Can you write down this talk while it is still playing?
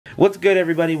What's good,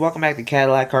 everybody? Welcome back to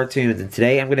Cadillac Cartoonz, and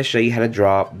today I'm going to show you how to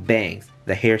draw bangs,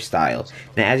 the hairstyle.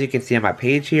 Now, as you can see on my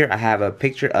page here, I have a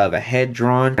picture of a head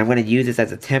drawn. I'm going to use this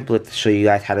as a template to show you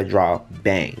guys how to draw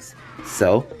bangs.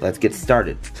 So, let's get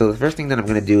started. So the first thing that I'm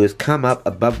going to do is come up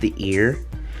above the ear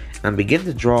and begin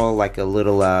to draw like a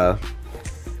little,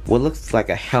 what looks like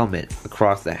a helmet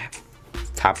across the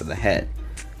top of the head.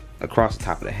 Across the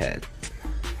top of the head.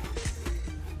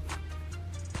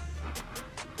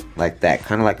 Like that,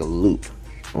 kind of like a loop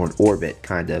or an orbit,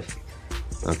 kind of.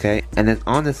 Okay, and then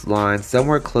on this line,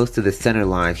 somewhere close to the center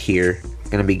line here, I'm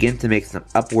gonna begin to make some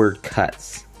upward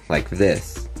cuts like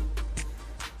this.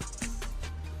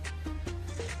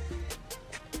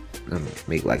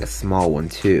 Make like a small one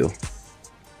too.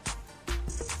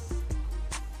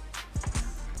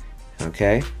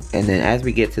 Okay, and then as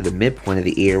we get to the midpoint of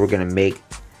the ear, we're gonna make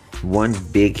one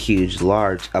big, huge,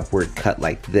 large upward cut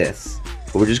like this.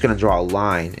 But we're just gonna draw a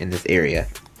line in this area,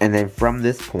 and then from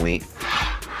this point,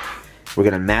 we're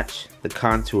gonna match the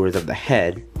contours of the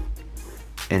head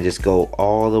and just go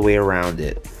all the way around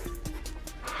it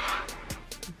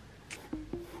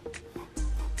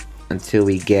until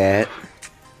we get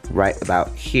right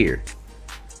about here.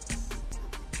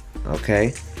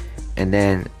 Okay, and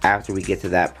then after we get to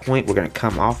that point, we're gonna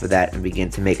come off of that and begin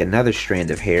to make another strand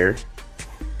of hair.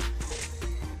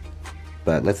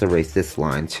 But let's erase this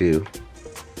line too,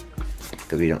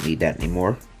 because we don't need that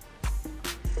anymore.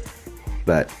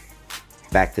 But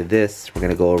back to this, we're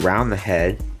gonna go around the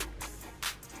head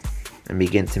and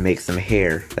begin to make some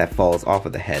hair that falls off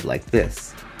of the head like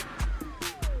this.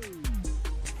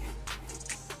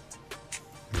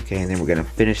 Okay, and then we're gonna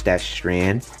finish that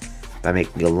strand by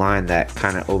making a line that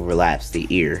kind of overlaps the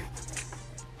ear.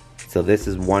 So this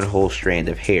is one whole strand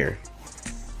of hair,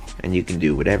 and you can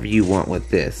do whatever you want with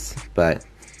this, but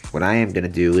what I am gonna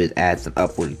do is add some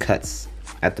upward cuts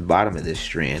at the bottom of this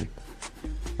strand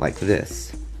like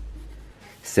this,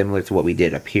 similar to what we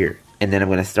did up here. And then I'm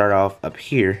going to start off up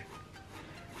here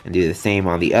and do the same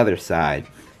on the other side.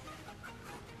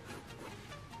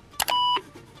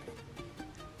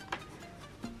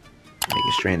 Make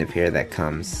a strand of hair that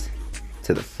comes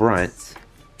to the front,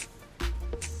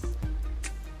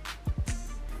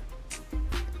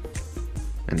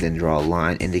 and then draw a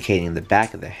line indicating the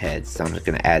back of the head. So I'm just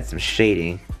going to add some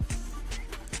shading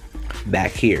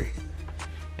back here,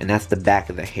 and that's the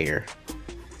back of the hair,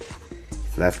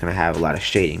 so that's gonna have a lot of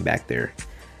shading back there.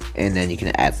 And then you can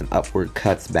add some upward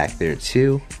cuts back there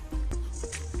too,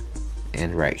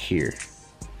 and right here.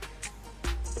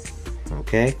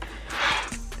 Okay,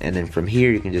 and then from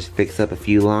here you can just fix up a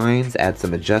few lines, add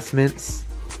some adjustments.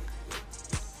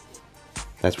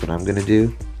 That's what I'm gonna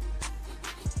do.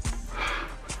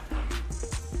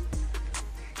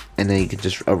 And then you can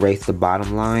just erase the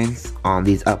bottom lines on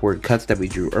these upward cuts that we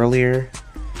drew earlier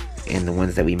and the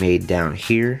ones that we made down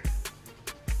here.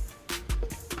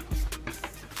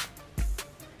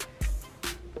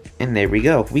 And there we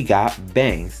go, we got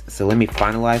bangs. So let me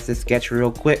finalize this sketch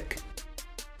real quick.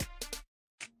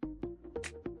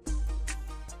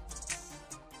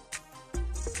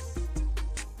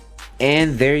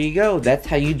 And there you go, that's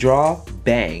how you draw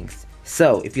bangs.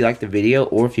 So if you liked the video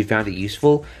or if you found it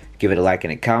useful, give it a like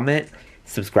and a comment,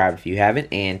 subscribe if you haven't,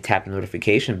 and tap the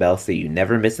notification bell so you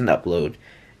never miss an upload.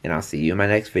 And I'll see you in my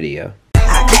next video.